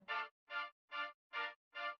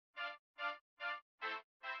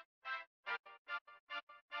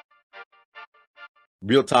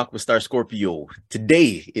Real Talk with Star Scorpio.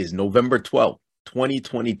 Today is November 12th,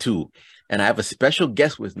 2022, and I have a special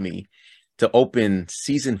guest with me to open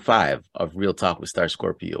season 5 of Real Talk with Star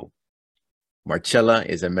Scorpio. Marcela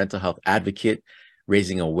is a mental health advocate,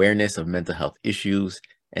 raising awareness of mental health issues,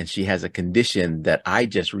 and she has a condition that I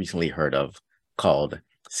just recently heard of called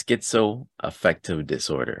schizoaffective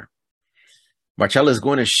disorder. Marcela is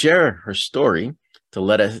going to share her story to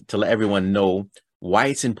let everyone know why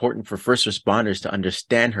it's important for first responders to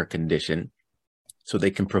understand her condition so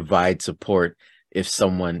they can provide support if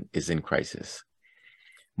someone is in crisis.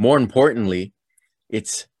 More importantly,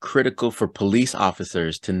 it's critical for police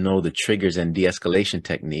officers to know the triggers and de-escalation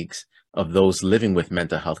techniques of those living with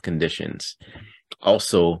mental health conditions,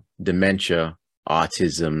 also dementia,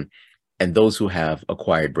 autism, and those who have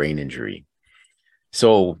acquired brain injury.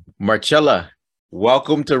 So, Marcela,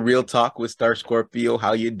 welcome to Real Talk with Star Scorpio.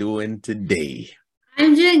 How you doing today?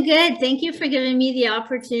 I'm doing good. Thank you for giving me the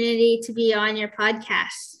opportunity to be on your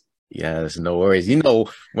podcast. Yes, no worries. You know,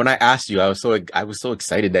 when I asked you, I was so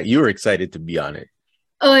excited that you were excited to be on it.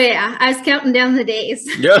 Oh yeah, I was counting down the days.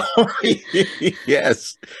 Yeah.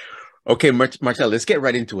 Yes. Okay, Marcel, let's get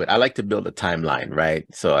right into it. I like to build a timeline, right?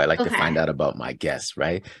 So I like to find out about my guests,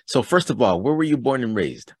 right? So first of all, where were you born and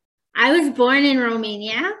raised? I was born in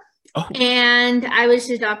Romania, and I was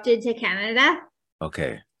adopted to Canada.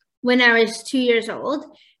 Okay. When I was 2 years old.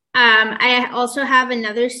 I also have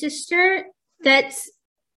another sister that's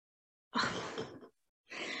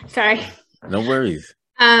sorry. No worries.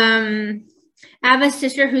 I have a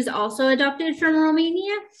sister who's also adopted from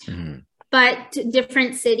Romania, but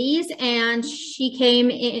different cities, and she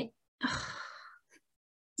came in.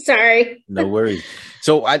 Sorry. No worries.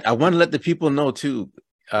 So I want to let the people know too,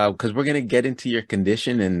 because we're gonna get into your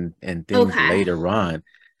condition and things later on.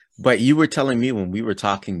 But you were telling me when we were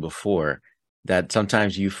talking before that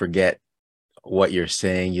sometimes you forget what you're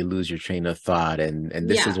saying, you lose your train of thought, and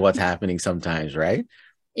this is what's happening sometimes, right?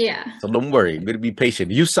 Yeah. So don't worry, I'm gonna be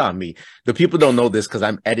patient. You saw me. The people don't know this because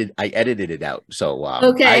I edited it out. So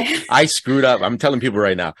I screwed up. I'm telling people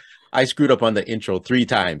right now, I screwed up on the intro 3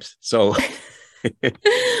 times. So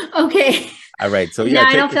okay. All right. So yeah,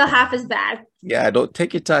 I don't feel half as bad. Yeah, don't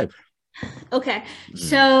take your time. Okay.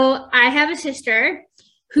 So I have a sister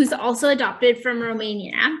who's also adopted from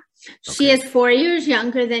Romania. She is 4 years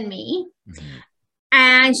younger than me.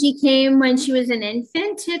 And she came when she was an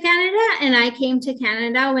infant to Canada, and I came to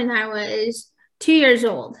Canada when I was 2 years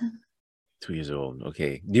old. 2 years old.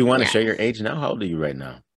 Okay. Do you want to share your age now? How old are you right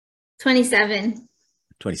now? 27.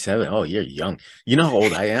 27. Oh, you're young. You know how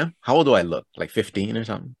old I am? How old do I look? Like 15 or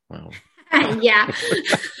something? Wow. Yeah.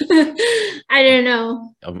 I don't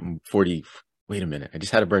know. I'm 40. Wait a minute. I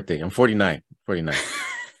just had a birthday. I'm 49. 49.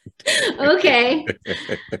 Okay.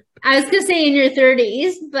 I was gonna say in your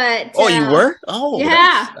 30s, but oh, you were? Oh,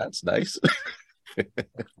 yeah, that's nice.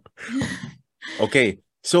 Okay,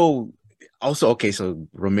 so also so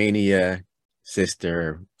Romania,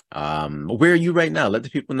 sister. Where are you right now? Let the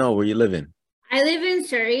people know where you live in. I live in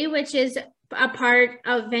Surrey, which is a part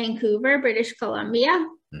of Vancouver, British Columbia.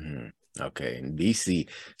 Okay, in BC.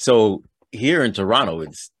 So here in Toronto,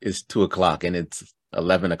 it's 2 o'clock and it's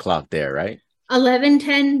 11 o'clock there, right?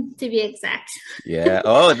 11:10 to be exact. Yeah.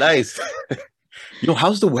 Oh, nice.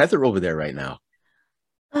 How's the weather over there right now?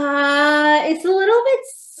 It's a little bit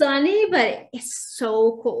sunny, but it's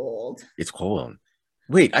so cold. It's cold.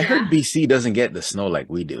 Wait, I heard BC doesn't get the snow like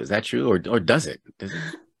we do. Is that true, or does it?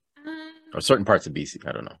 Or certain parts of BC?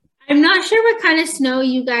 I don't know. I'm not sure what kind of snow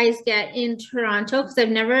you guys get in Toronto because I've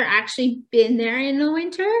never actually been there in the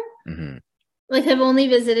winter. Like I've only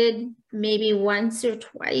visited maybe once or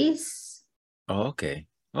twice. Oh, okay.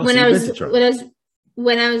 Oh, when I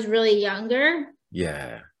was really younger.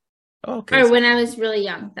 Yeah. Okay. Or when I was really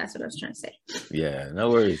young. That's what I was trying to say. Yeah,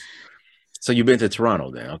 no worries. So you've been to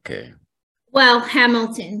Toronto then? Okay. Well,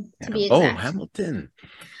 Hamilton to be exact. Oh, Hamilton.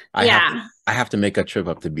 I have to make a trip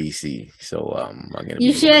up to BC. So I'm gonna.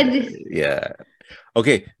 You should. Yeah.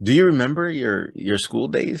 Okay. Do you remember your school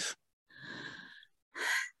days?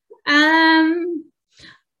 I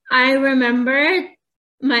remember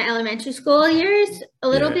my elementary school years a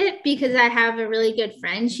little bit because I have a really good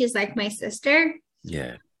friend. She's like my sister.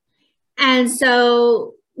 Yeah. And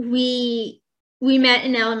so we met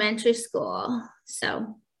in elementary school.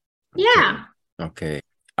 So yeah. Okay.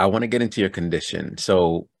 I want to get into your condition.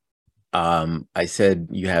 So I said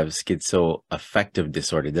you have schizoaffective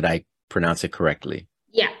disorder. Did I pronounce it correctly?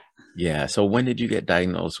 Yeah. Yeah. So when did you get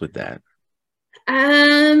diagnosed with that?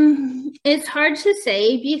 It's hard to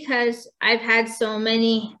say because I've had so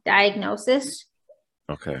many diagnoses.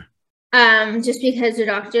 Okay. Just because the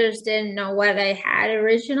doctors didn't know what I had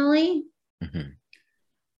originally.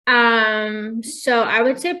 So I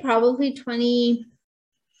would say probably 20.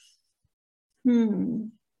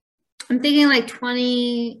 I'm thinking like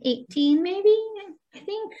 2018, maybe. I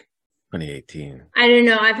think 2018. I don't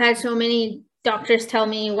know. I've had so many doctors tell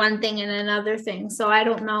me one thing and another thing, so I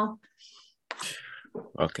don't know.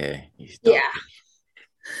 Okay. Yeah.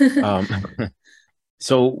 Um,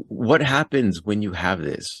 so what happens when you have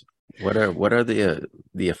this? What are the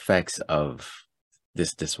effects of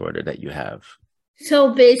this disorder that you have?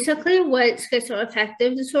 So basically, what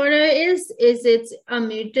schizoaffective disorder is it's a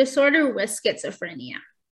mood disorder with schizophrenia.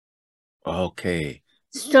 Okay.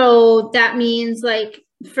 So that means, like,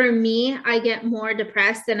 for me, I get more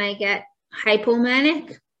depressed than I get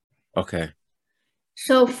hypomanic. Okay.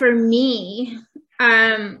 So for me,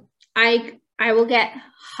 I will get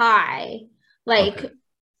high, Okay.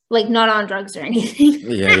 like not on drugs or anything.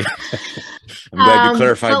 Yeah, yeah. I'm glad you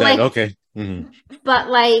clarified But that. like, Okay. but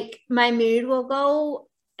like my mood will go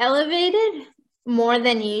elevated more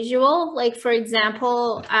than usual. Like, for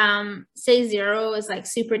example, say 0 is like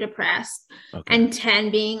super depressed, Okay. and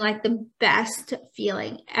 10 being like the best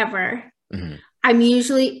feeling ever. Mm-hmm. I'm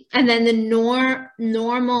usually, and then the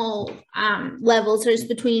normal levels are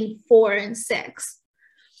between 4 and 6.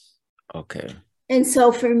 Okay. And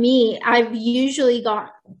so for me, I'm usually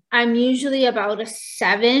about a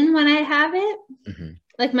 7 when I have it, Mm-hmm.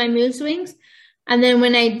 like my mood swings. And then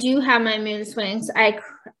when I do have my mood swings,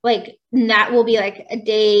 that will be like a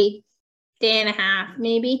day and a half,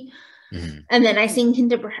 maybe. Mm-hmm. And then I sink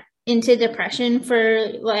into depression for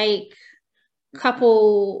like a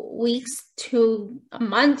couple weeks to a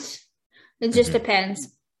month. It just depends.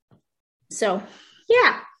 So,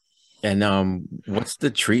 yeah. And what's the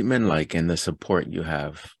treatment like and the support you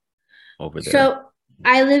have over there? So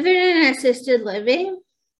I live in an assisted living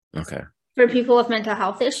Okay. for people with mental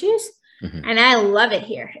health issues, and I love it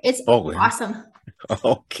here. It's awesome.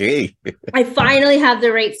 Okay. I finally have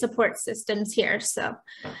the right support systems here. So,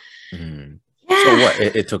 yeah. So what?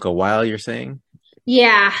 It took a while, you're saying?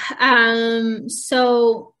 Yeah.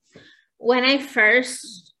 So when I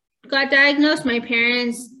first got diagnosed, my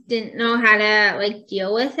parents didn't know how to like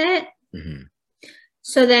deal with it.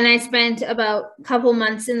 So then I spent about a couple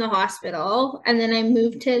months in the hospital, and then I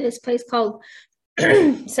moved to this place called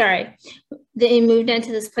they moved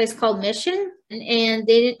into this place called Mission, and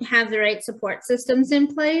they didn't have the right support systems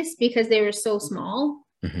in place because they were so small.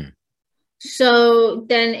 So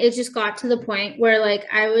then it just got to the point where like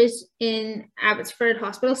I was in Abbotsford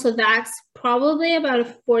Hospital. So that's probably about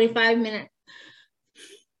a 45-minute,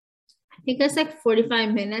 I think that's like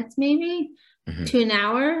 45 minutes maybe to an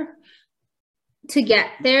hour to get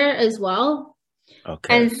there as well.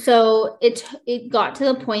 Okay. And so it got to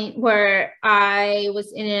the point where I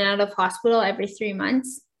was in and out of hospital every 3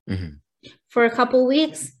 months for a couple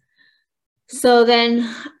weeks. So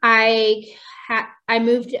then I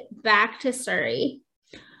moved back to Surrey,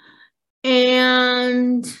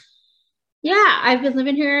 and yeah, I've been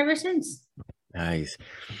living here ever since. Nice.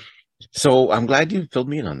 So I'm glad you filled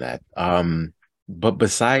me in on that. But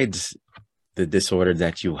besides the disorder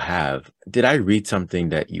that you have, did I read something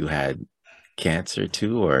that you had cancer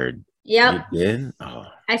too, or Yep, you did? Oh,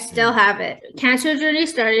 I still have it. Cancer journey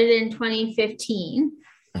started in 2015.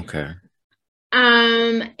 Okay.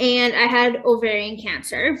 And I had ovarian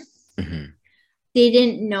cancer. They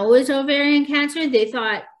didn't know it was ovarian cancer. They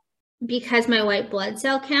thought because my white blood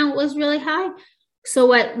cell count was really high. So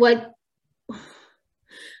what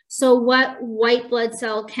white blood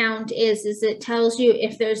cell count is it tells you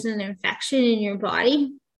if there's an infection in your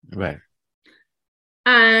body. Right.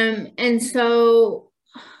 And so,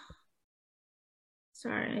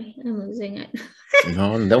 sorry, I'm losing it.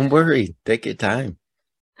 No, don't worry. Take your time.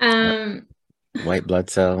 White blood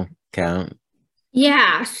cell count.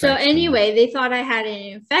 Yeah. So anyway, they thought I had an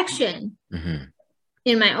infection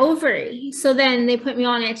in my ovary. So then they put me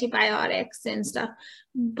on antibiotics and stuff.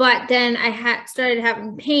 But then I started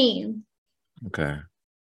having pain. Okay.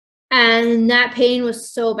 And that pain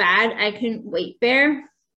was so bad, I couldn't weight bear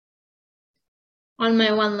on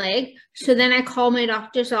my one leg. So then I called my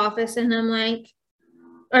doctor's office and I'm like,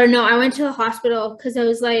 or no, I went to the hospital because I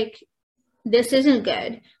was like, this isn't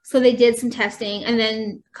good. So they did some testing. And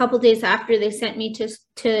then a couple days after, they sent me to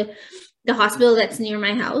the hospital that's near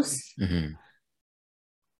my house. And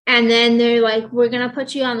then they're like, we're going to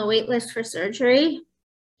put you on the wait list for surgery.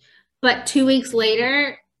 But 2 weeks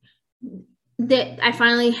later, I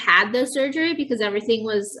finally had the surgery because everything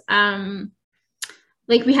was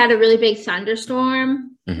like we had a really big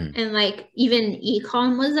thunderstorm and like even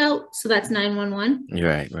econ was out. So that's 911.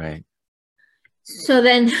 Right. So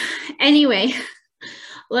then anyway,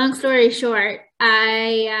 long story short,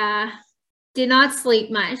 I did not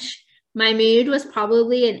sleep much. My mood was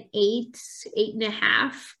probably an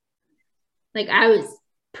 8.5. Like I was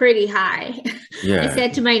pretty high. Yeah. I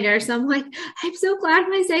said to my nurse, I'm like, I'm so glad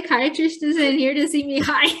my psychiatrist is in here to see me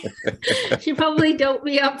high. She probably doped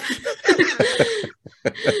me up.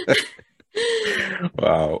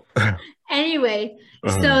 Wow. Anyway,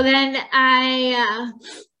 so then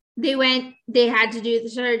they had to do the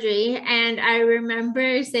surgery. And I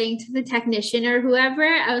remember saying to the technician or whoever,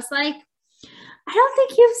 I was like, I don't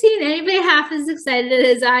think you've seen anybody half as excited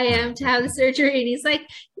as I am to have the surgery. And he's like,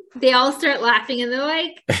 they all start laughing and they're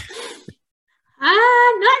like, not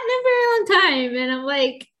in a very long time. And I'm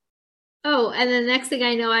like, oh, and then the next thing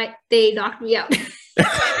I know, they knocked me out.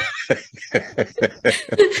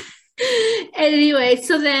 Anyway,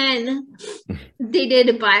 so then they did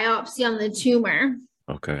a biopsy on the tumor.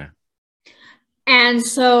 Okay. And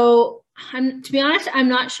so to be honest, I'm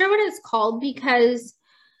not sure what it's called because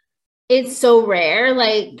it's so rare.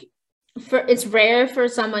 Like it's rare for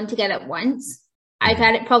someone to get it once. I've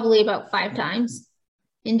had it probably about 5 times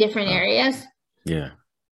in different areas. Yeah.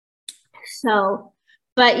 So,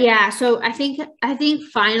 but yeah, so I think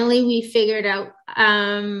finally we figured out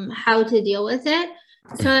how to deal with it.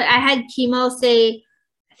 So I had chemo, say,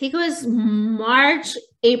 I think it was March,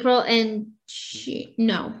 April, and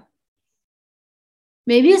no,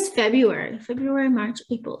 maybe it's February, March,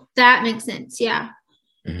 April. That makes sense. Yeah.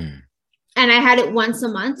 Mm-hmm. And I had it once a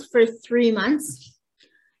month for 3 months.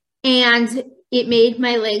 And it made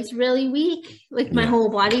my legs really weak, like my whole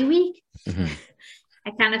body weak. Mm-hmm.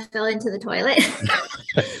 I kind of fell into the toilet.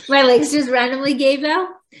 My legs just randomly gave out.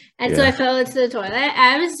 And so I fell into the toilet.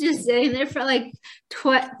 I was just sitting there for like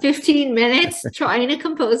 15 minutes trying to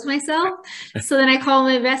compose myself. So then I called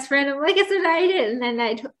my best friend. I'm like, it's what I did. And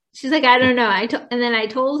then she's like, I don't know. And then I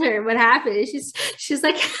told her what happened. She's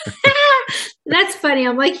like, that's funny.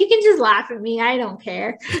 I'm like, you can just laugh at me. I don't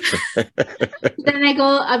care. Then I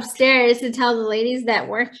go upstairs to tell the ladies that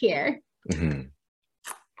work here. Mm-hmm.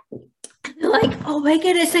 They're like, oh my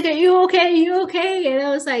goodness, like, are you okay? You okay? And I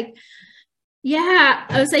was like, yeah.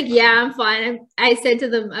 I'm fine. I said to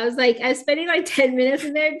them, I was like, I was spending like 10 minutes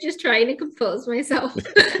in there just trying to compose myself.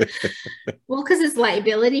 Well, because it's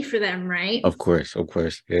liability for them, right? Of course.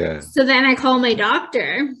 Yeah. So then I called my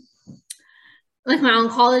doctor, like my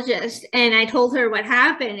oncologist, and I told her what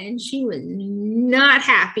happened, and she was not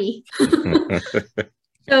happy.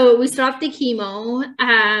 So we stopped the chemo.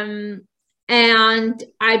 And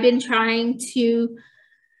I've been trying to,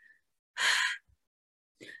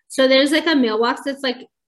 so there's like a mailbox that's like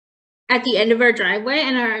at the end of our driveway,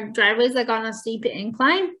 and our driveway is like on a steep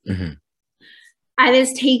incline. Mm-hmm. It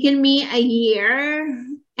has taken me a year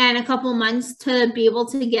and a couple months to be able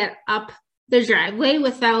to get up the driveway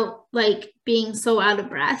without like being so out of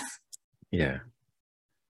breath. Yeah.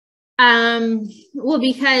 Well,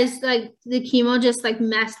 because like the chemo just like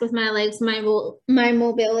messed with my legs, my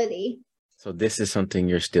mobility. So this is something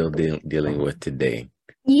you're still dealing with today.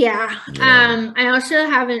 Yeah. I also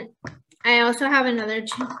have another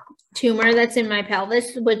tumor that's in my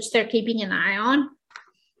pelvis, which they're keeping an eye on.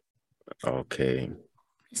 Okay.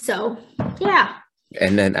 So, yeah.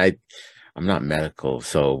 And then I'm not medical,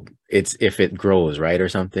 so it's if it grows, right, or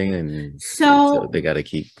something, and so they got to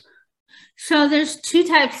keep. So there's 2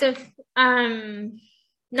 types of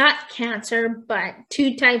not cancer, but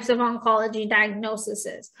 2 types of oncology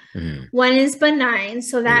diagnoses. Mm-hmm. One is benign.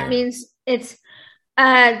 So that means it's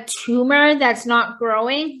a tumor that's not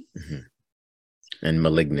growing. Mm-hmm. And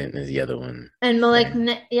malignant is the other one. And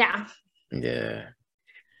malignant, yeah. Yeah.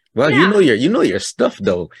 Well, you know your stuff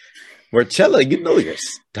though. Marcela, you know your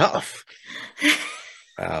stuff.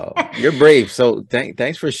 Wow. You're brave. So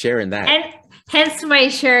thanks for sharing that. And hence my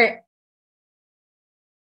shirt.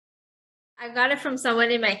 I got it from someone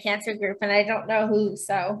in my cancer group, and I don't know who.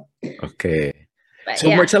 So okay. But so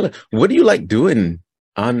Marcela, what do you like doing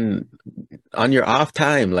on your off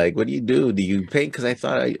time? Like, what do you do? Do you paint? Because I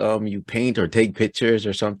thought you paint or take pictures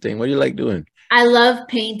or something. What do you like doing? I love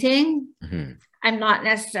painting. Mm-hmm. I'm not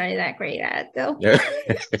necessarily that great at it though.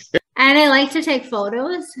 And I like to take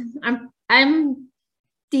photos. I'm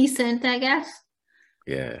decent, I guess.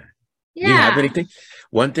 Yeah. Yeah. Do you have anything?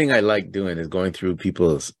 One thing I like doing is going through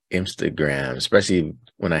people's Instagram, especially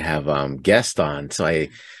when I have guests on. So I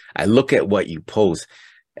look at what you post,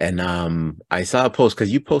 and I saw a post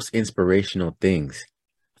because you post inspirational things,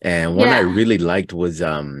 and one I really liked was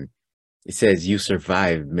it says you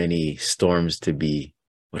survived many storms to be.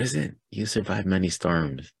 What is it? You survived many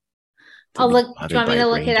storms. I'll look. Do you want me to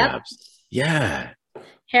look it up? Yeah.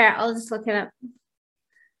 Here, I'll just look it up.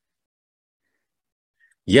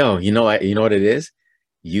 Yo, you know what it is?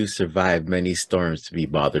 You survived many storms to be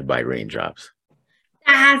bothered by raindrops.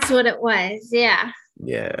 That's what it was. Yeah.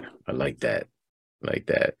 Yeah, I like that. Like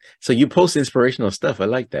that. So you post inspirational stuff. I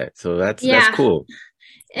like that. So that's Yeah. cool.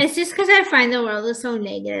 It's just because I find the world is so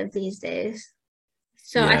negative these days.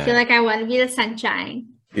 So I feel Yeah. like I want to be the sunshine.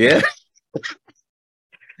 Yeah.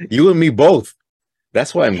 You and me both.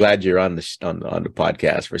 That's why I'm glad you're on the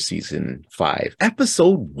podcast for season 5,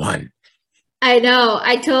 episode 1. I know.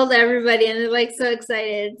 I told everybody and they're like so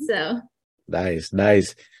excited. So Nice,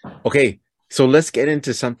 nice. Okay, so let's get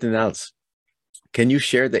into something else. Can you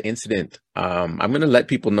share the incident? I'm gonna let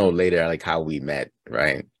people know later, like how we met,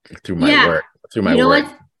 right? Through my yeah. work. Through my You know work.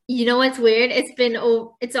 what? You know what's weird?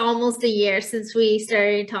 It's almost a year since we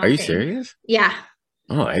started talking. Are you serious? Yeah.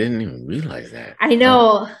 Oh, I didn't even realize that. I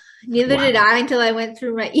know. Oh. Neither did I until I went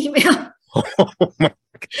through my email.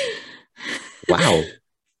 Wow.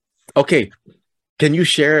 Okay. Can you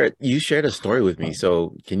shared a story with me?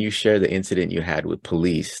 So can you share the incident you had with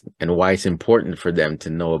police and why it's important for them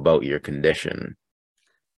to know about your condition?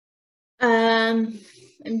 I'm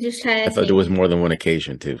just trying to I thought think. there was more than one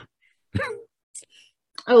occasion too.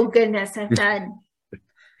 Oh goodness, I've had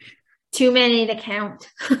too many to count.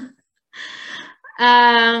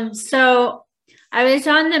 So I was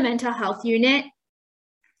on the mental health unit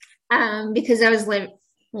because I was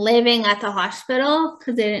living at the hospital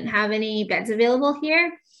because they didn't have any beds available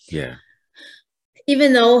here. Yeah.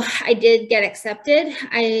 Even though I did get accepted,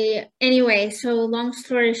 so long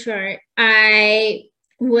story short, I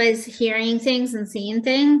was hearing things and seeing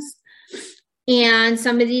things, and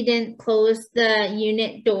somebody didn't close the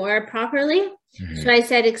unit door properly. Mm-hmm. So I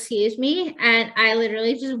said, "Excuse me," and I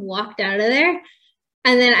literally just walked out of there,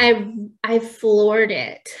 and then I floored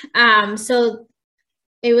it. So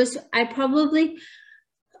it was, I probably,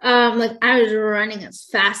 like I was running as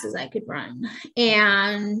fast as I could run,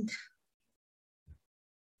 and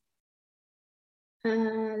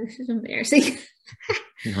this is embarrassing.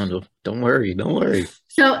 No, don't worry. Don't worry.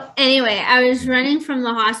 So anyway, I was running from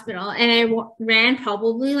the hospital and I ran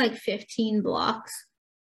probably like 15 blocks.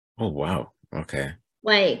 Oh, wow. Okay.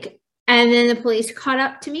 And then the police caught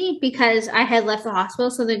up to me because I had left the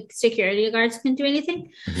hospital, so the security guards couldn't do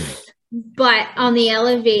anything. Mm-hmm. But on the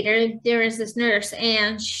elevator, there was this nurse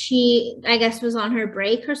and she, I guess, was on her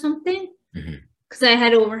break or something because I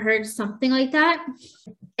had overheard something like that.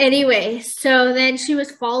 Anyway, so then she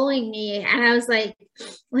was following me and I was like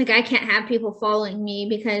I can't have people following me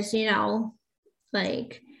because, you know,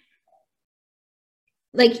 like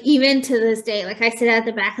even to this day, like I sit at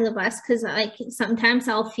the back of the bus because like sometimes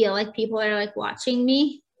I'll feel like people are like watching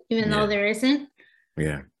me even though there isn't.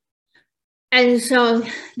 Yeah. And so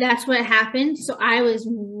that's what happened. So I was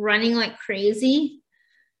running like crazy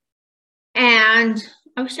and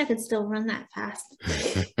I wish I could still run that fast.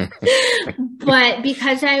 But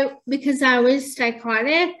because I was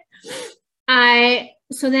psychotic,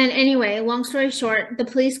 so then anyway, long story short, the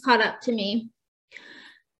police caught up to me.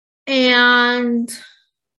 And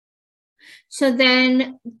so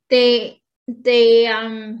then they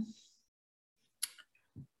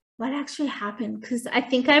what actually happened? Because I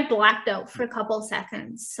think I blacked out for a couple of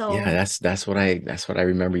seconds. So yeah, that's what I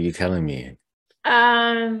remember you telling me.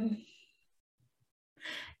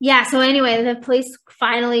 Yeah, so anyway, the police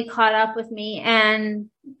finally caught up with me and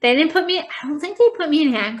they didn't I don't think they put me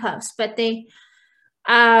in handcuffs, but they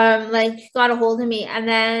got a hold of me and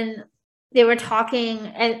then they were talking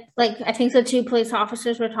and like I think the 2 police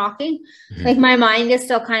officers were talking. Mm-hmm. Like my mind is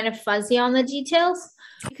still kind of fuzzy on the details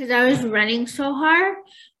because I was running so hard.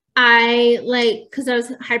 Because I was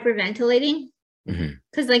hyperventilating.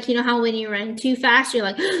 Because like, you know how when you run too fast, you're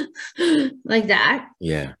like like that.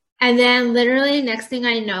 Yeah. And then literally next thing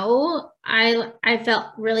I know, I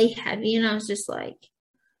felt really heavy and I was just like,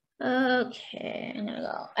 okay, I'm gonna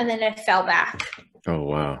go. And then I fell back. Oh,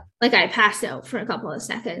 wow. Like I passed out for a couple of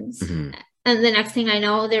seconds. Mm-hmm. And the next thing I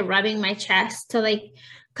know, they're rubbing my chest to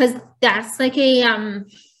because that's like a,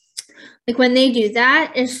 like when they do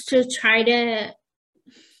that is to try to,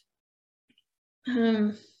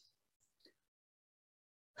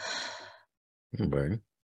 okay.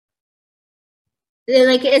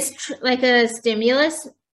 It's like a stimulus,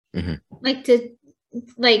 it's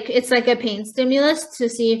like a pain stimulus to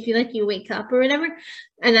see if you wake up or whatever,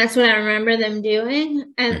 and that's what I remember them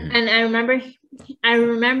doing. And and I remember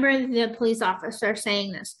the police officer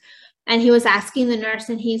saying this, and he was asking the nurse,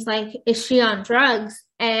 and he's like, "Is she on drugs?"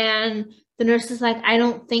 And the nurse is like, "I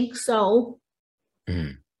don't think so,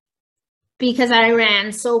 because I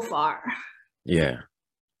ran so far." Yeah.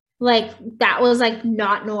 Like that was like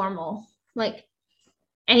not normal. Like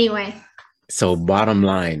anyway. So bottom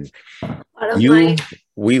line,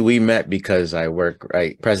 we met because I work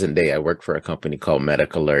present day. I work for a company called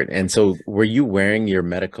MedicAlert. And so were you wearing your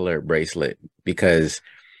MedicAlert bracelet? Because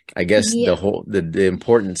I guess Yeah. the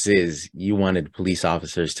importance is you wanted police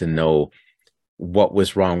officers to know what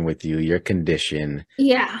was wrong with you, your condition,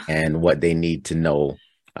 Yeah. and what they need to know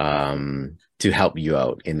to help you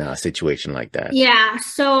out in a situation like that. Yeah.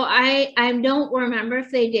 So I don't remember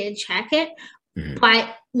if they did check it, Mhm.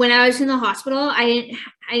 but when I was in the hospital, I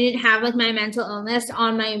didn't have like my mental illness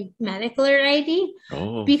on my MedicAlert ID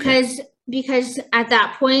Oh, okay. because at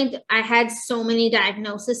that point I had so many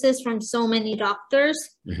diagnoses from so many doctors,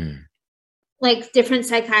 Mhm. like different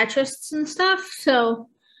psychiatrists and stuff. So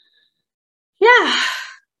yeah.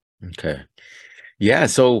 Okay. Yeah.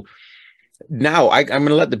 So now I'm going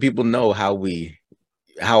to let the people know how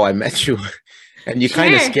I met you. And you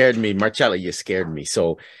kind of Sure. scared me. Marcela, you scared me.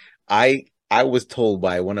 So I was told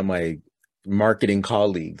by one of my marketing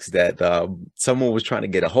colleagues that someone was trying to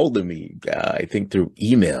get a hold of me, I think through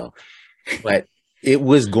email, but it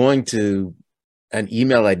was going to an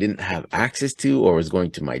email I didn't have access to, or was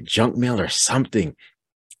going to my junk mail or something.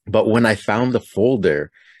 But when I found the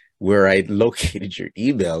folder where I located your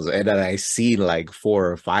emails, and then I see like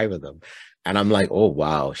 4 or 5 of them, and I'm like, oh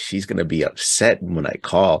wow, she's gonna be upset when I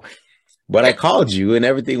call. But I called you and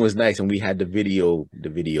everything was nice, and we had the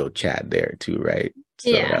video chat there too, right? So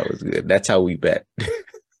Yeah. that was good. That's how we met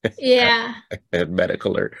Yeah. at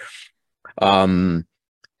MedicAlert. And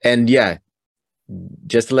yeah,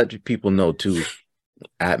 just to let people know too,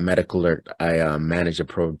 at MedicAlert, I manage a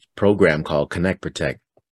program called Connect Protect.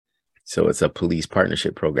 So it's a police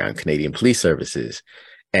partnership program, Canadian Police Services.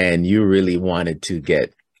 And you really wanted to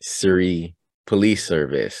get Surrey Police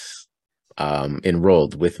Service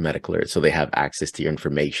enrolled with MedicAlert so they have access to your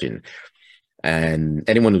information. And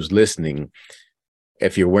anyone who's listening,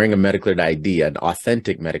 if you're wearing a MedicAlert ID, an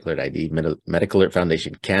authentic MedicAlert ID, MedicAlert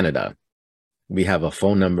Foundation Canada, we have a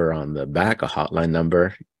phone number on the back, a hotline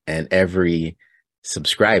number, and every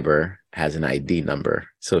subscriber has an ID number.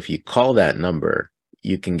 So if you call that number,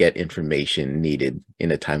 you can get information needed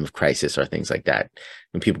in a time of crisis or things like that,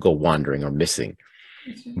 when people go wandering or missing.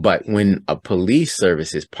 But when a police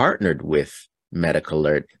service is partnered with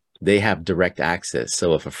MedicAlert, they have direct access.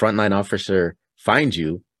 So if a frontline officer finds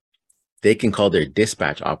you, they can call their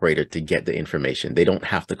dispatch operator to get the information. They don't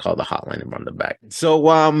have to call the hotline number on the back. So,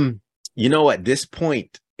 at this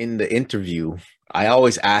point in the interview, I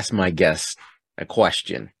always ask my guests a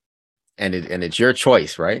question, and it's your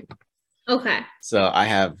choice, right? Okay. So I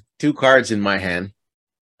have 2 cards in my hand,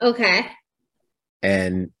 Okay.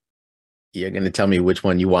 and you're going to tell me which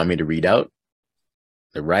one you want me to read out,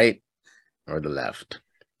 the right or the left.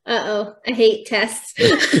 Uh-oh, I hate tests.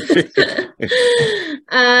 Let's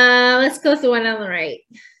go with the one on the right.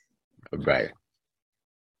 Right.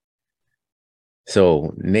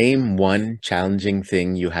 So name one challenging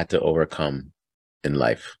thing you had to overcome in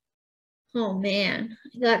life. Oh man,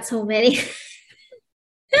 I got so many.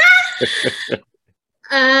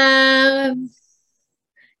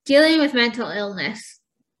 Dealing with mental illness,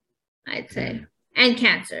 I'd say, and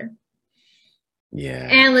cancer, Yeah.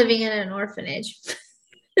 and living in an orphanage.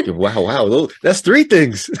 Wow. That's 3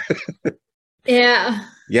 things. Yeah.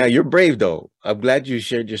 Yeah, you're brave though. I'm glad you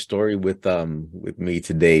shared your story with me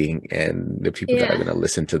today and the people that are going to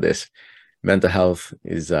listen to this. Mental health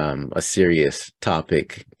is a serious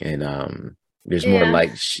topic, and there's more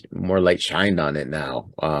light shined on it now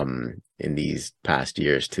in these past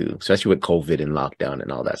years too, especially with COVID and lockdown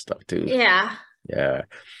and all that stuff too. Yeah. Yeah.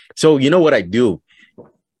 So you know what I do?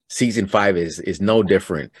 Season 5 is no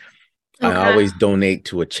different. Okay. I always donate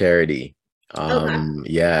to a charity.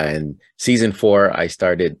 Yeah, and season 4 I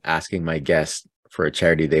started asking my guests for a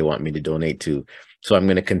charity they want me to donate to, so I'm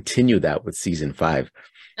going to continue that with season 5.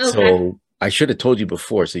 So I should have told you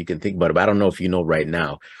before so you can think about it, but I don't know if you know right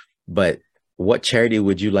now, but what charity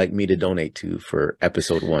would you like me to donate to for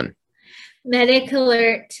episode 1?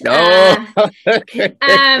 MedicAlert.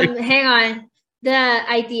 Hang on,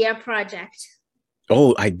 the Idea Project.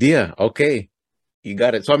 Oh, Idea. Okay, you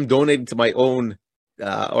got it. So I'm donating to my own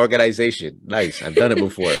organization. Nice. I've done it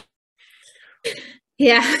before.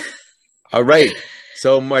 Yeah. All right.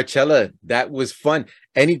 So Marcela, that was fun.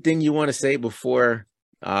 Anything you want to say before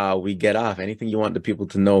we get off? Anything you want the people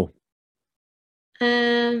to know?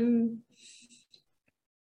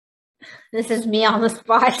 This is me on the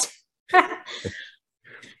spot.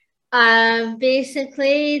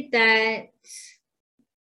 Basically that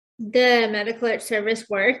the MedicAlert service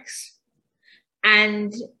works,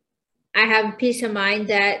 and I have peace of mind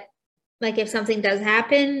that, like, if something does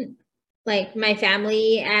happen, like, my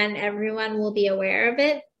family and everyone will be aware of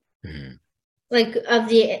it. like of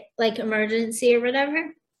the like emergency or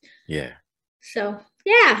whatever. Yeah. So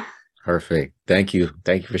yeah. Perfect. Thank you.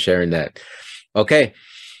 Thank you for sharing that. Okay.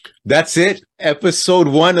 That's it. Episode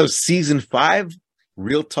 1 of season 5.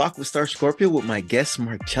 Real Talk with Star Scorpio with my guest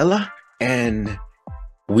Marcela, and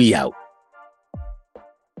we out.